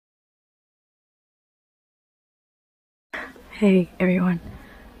Hey everyone.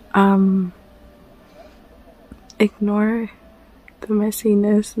 Ignore the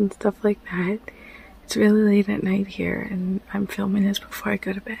messiness and stuff like that. It's really late at night here and I'm filming this before I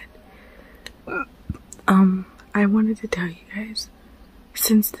go to bed. I wanted to tell you guys,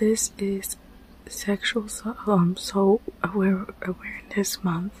 since this is sexual soul awareness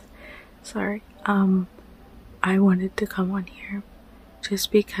month, sorry, I wanted to come on here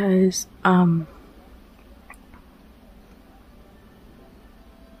just because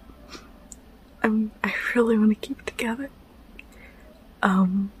I really want to keep it together.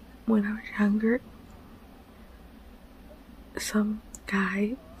 When I was younger, some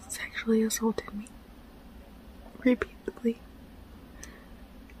guy sexually assaulted me repeatedly.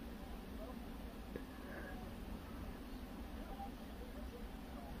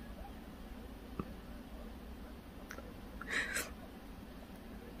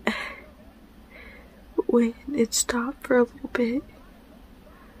 When it stopped for a little bit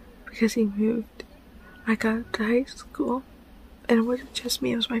because he moved, I got to high school, and it wasn't just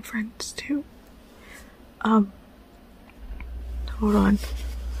me, it was my friends too. Hold on.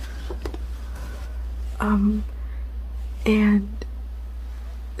 And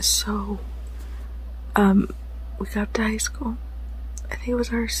so, we got to high school. I think it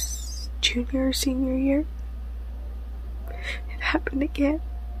was our junior or senior year. It happened again.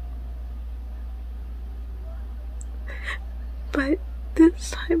 But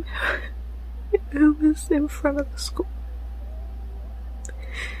this time, it was in front of the school.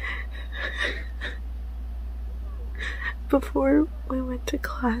 Before we went to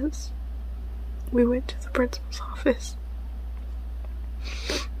class, we went to the principal's office.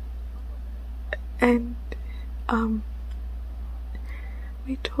 And,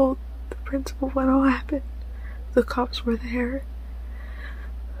 we told the principal what all happened. The cops were there.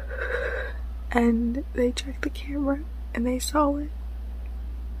 And they checked the camera and they saw it.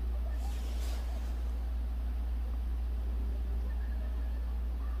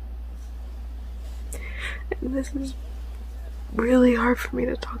 And this is really hard for me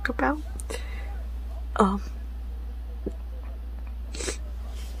to talk about.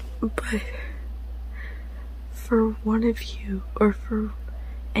 But for one of you, or for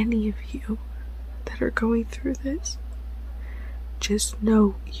any of you that are going through this, just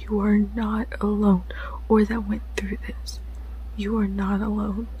know you are not alone, or that went through this. You are not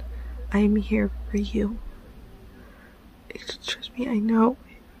alone. I am here for you. Trust me, I know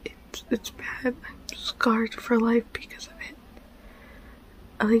it's bad. I'm scarred for life because of it.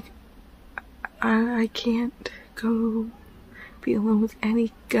 Like, I can't go be alone with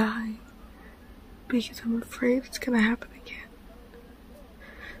any guy because I'm afraid it's gonna happen again.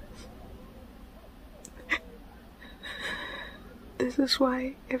 This is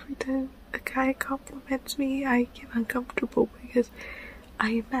why every time a guy compliments me, I get uncomfortable because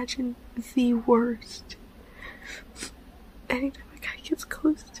I imagine the worst. Anytime a guy gets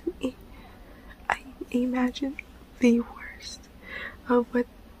close to me, I imagine the worst of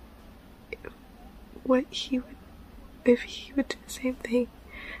what he would, if he would do the same thing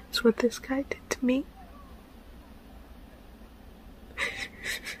as what this guy did to me.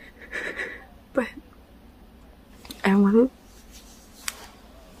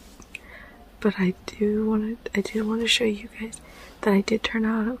 But I do want to show you guys that I did turn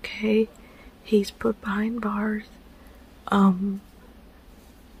out okay. He's put behind bars, and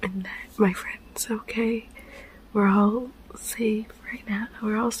that my friend's okay. We're all safe right now.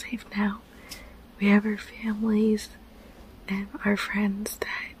 We're all safe now. We have our families and our friends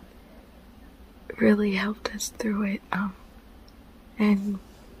that really helped us through it.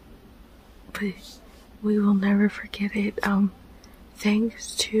 But we will never forget it.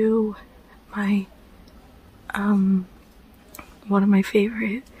 Thanks to my, one of my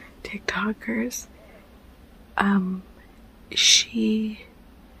favorite TikTokers, she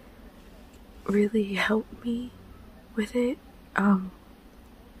really helped me with it.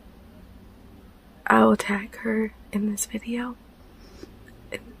 I'll tag her in this video.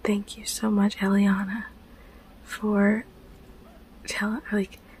 And thank you so much, Eliana, for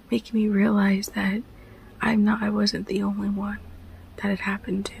making me realize that I wasn't the only one that it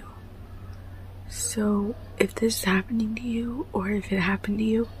happened to. So if this is happening to you, or if it happened to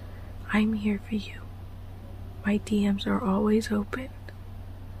you, I'm here for you. My DMs are always open,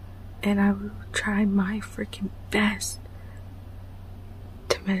 and I will try my freaking best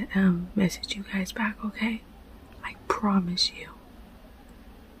to message you guys back, okay? I promise you,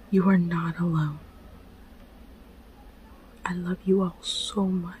 you are not alone. I love you all so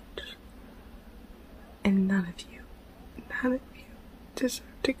much, and none of you deserve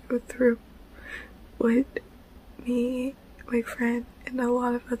to go through what me, my friend and a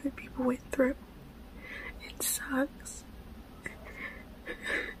lot of other people went through. It sucks.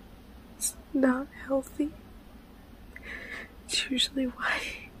 It's not healthy. It's usually why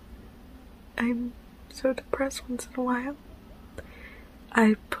I'm so depressed once in a while.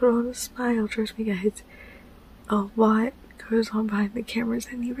 I put on a smile, trust me guys. A lot goes on behind the cameras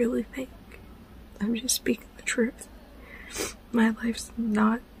than you really think. I'm just speaking the truth. My life's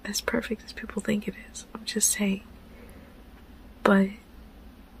not as perfect as people think it is. I'm just saying. But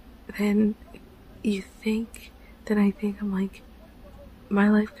then you think, then I think I'm like, my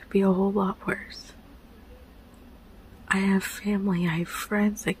life could be a whole lot worse. I have family, I have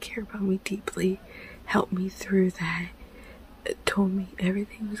friends that care about me deeply, helped me through that, told me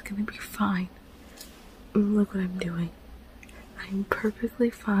everything was gonna be fine. And look what I'm doing. I'm perfectly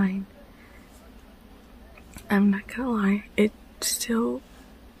fine. I'm not gonna lie, it's still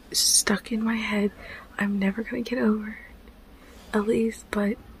stuck in my head. I'm never gonna get over it, at least,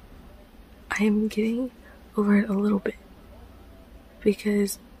 but I am getting over it a little bit.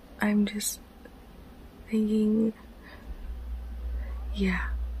 Because I'm just thinking, yeah,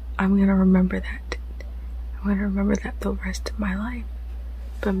 I'm gonna remember that. I'm gonna remember that the rest of my life.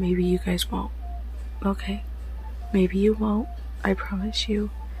 But maybe you guys won't, okay? Maybe you won't. I promise you,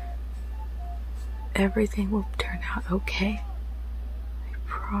 everything will turn out okay. I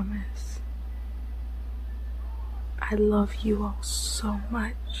promise. I love you all so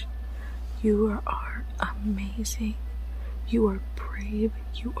much. You are amazing. You are brave.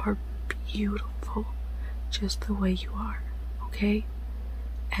 You are beautiful. Just the way you are, okay?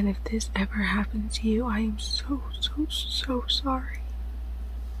 And if this ever happens to you, I am so sorry.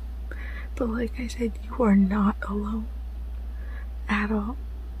 But like I said, you are not alone. At all.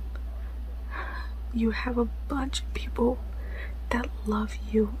 You have a bunch of people that love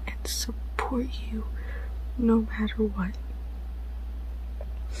you and support you no matter what.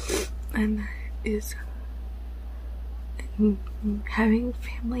 And that is, having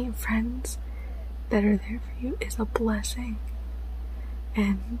family and friends that are there for you is a blessing.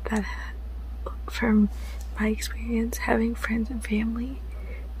 And that, from my experience, having friends and family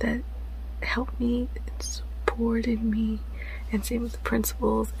that help me and supported me, and same with the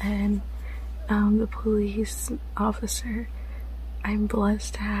principals and the police officer, I'm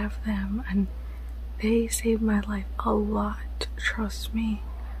blessed to have them, and they saved my life a lot, trust me.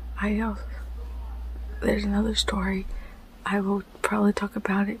 There's another story. I will probably talk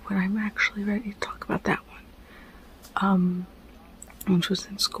about it when I'm actually ready to talk about that one. Which was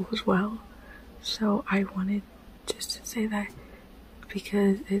in school as well. So I wanted just to say that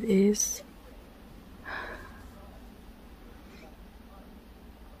because it is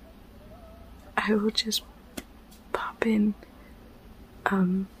I will just pop in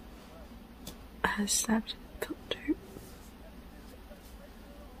a Snapchat filter.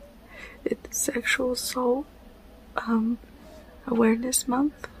 It's Sexual Assault Awareness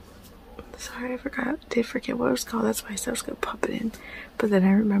Month. Sorry, did forget what it was called. That's why I said I was gonna pop it in. But then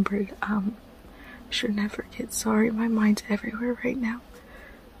I remembered, I should never forget. Sorry, my mind's everywhere right now.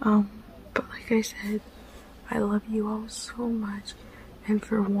 But like I said, I love you all so much. And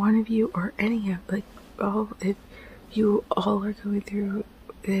for one of you, or any of, if you all are going through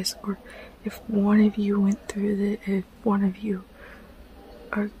this, or if one of you went through this, if one of you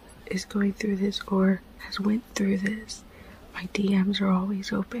is going through this, or has went through this, my DMs are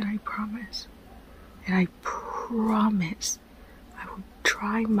always open, I promise. And I promise I will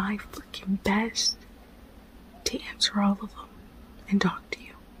try my freaking best to answer all of them and talk to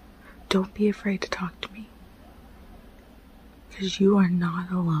you. Don't be afraid to talk to me. Because you are not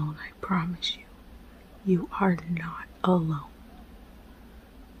alone, I promise you. You are not alone.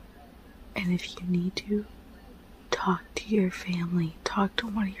 And if you need to, talk to your family, talk to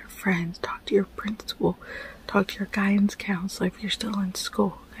one of your friends, talk to your principal, talk to your guidance counselor if you're still in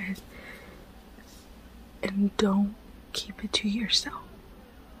school, guys. And don't keep it to yourself.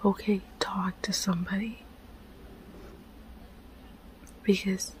 Okay, talk to somebody.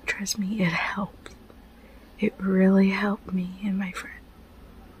 Because, trust me, it helps. It really helped me and my friend.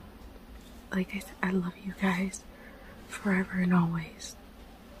 Like I said, I love you guys forever and always.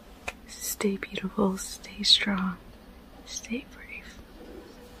 Stay beautiful, stay strong, stay brave.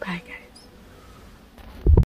 Bye, guys.